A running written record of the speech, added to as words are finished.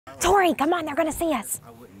Tori, come on, they're gonna see us.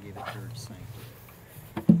 I wouldn't give it to her to sing.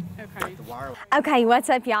 Okay. Okay, what's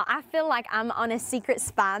up, y'all? I feel like I'm on a secret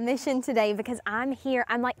spy mission today because I'm here.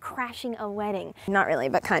 I'm like crashing a wedding. Not really,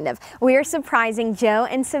 but kind of. We're surprising Joe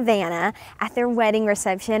and Savannah at their wedding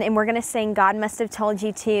reception, and we're gonna sing God Must Have Told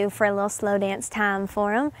You To for a little slow dance time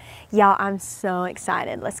for them. Y'all, I'm so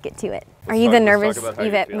excited. Let's get to it. Are you the nervous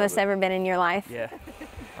you've most ever been in your life? Yeah.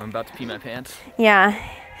 I'm about to pee my pants. Yeah.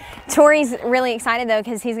 Tori's really excited though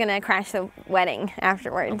because he's gonna crash the wedding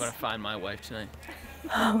afterwards. I'm gonna find my wife tonight.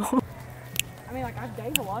 I mean, like, I've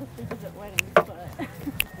dated a lot of speakers at weddings, but...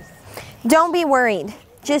 Don't be worried.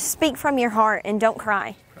 Just speak from your heart and don't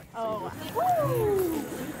cry. Oh.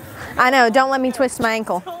 I know, don't let me twist my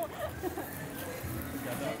ankle.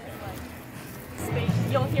 Speak.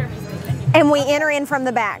 You'll hear me speak. And we enter in from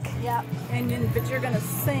the back. Yep. And then, but you're gonna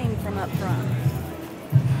sing from up front.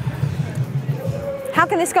 How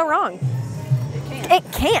can this go wrong? It can't.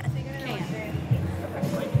 It can't.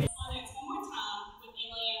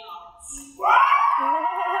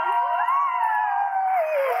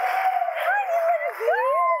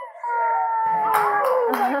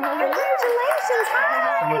 Congratulations!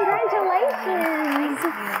 Hi! Congratulations!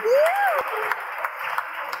 Yeah.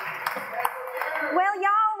 Well,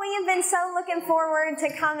 y'all, we have been so looking forward to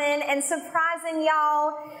coming and surprising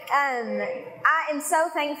y'all. I am so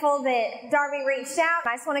thankful that Darby reached out.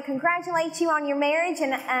 I just want to congratulate you on your marriage,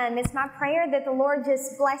 and it's my prayer that the Lord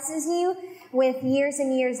just blesses you with years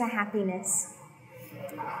and years of happiness.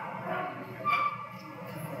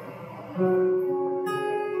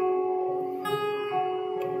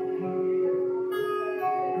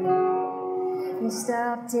 We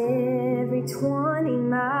stopped every 20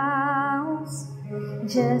 miles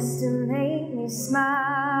just to make me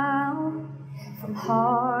smile. From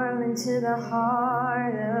Harlan to the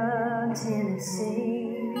heart of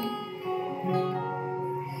Tennessee.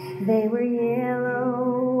 They were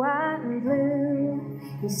yellow, white, and blue.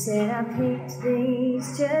 You said I picked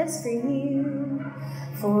these just for you.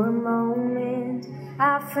 For a moment,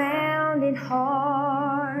 I found it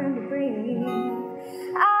hard to breathe.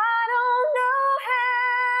 I don't know how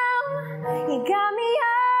you got me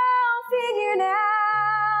all figured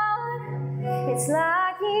out. It's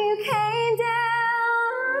like you came down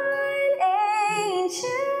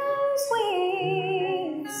angel's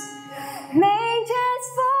wings, made just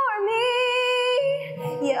for me.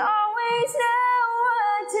 You always know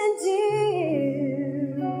what to do.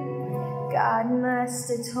 God must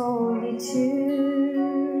have told you to.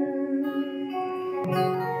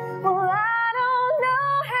 Well, I don't know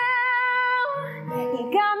how you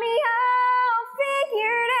got me all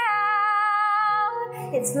figured out.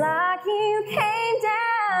 It's like you came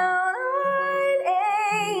down on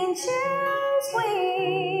angel's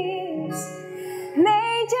wings,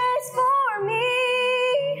 made just for me.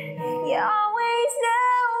 You always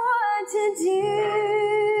know what to do.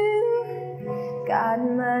 God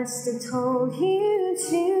must have told you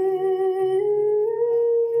to.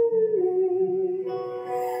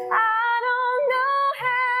 I don't know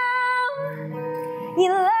how you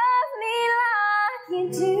love me like you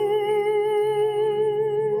do.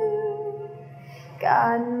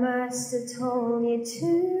 God must have told you to.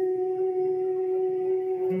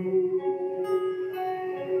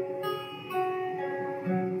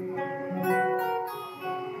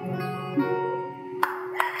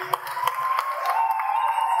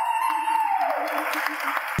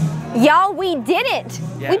 Y'all, we did it.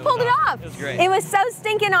 Yeah, we pulled it off. It was great. It was so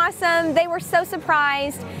stinking awesome. They were so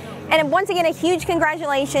surprised. And once again, a huge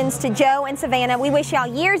congratulations to Joe and Savannah. We wish y'all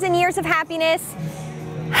years and years of happiness.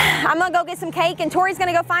 I'm gonna go get some cake, and Tori's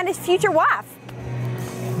gonna go find his future wife.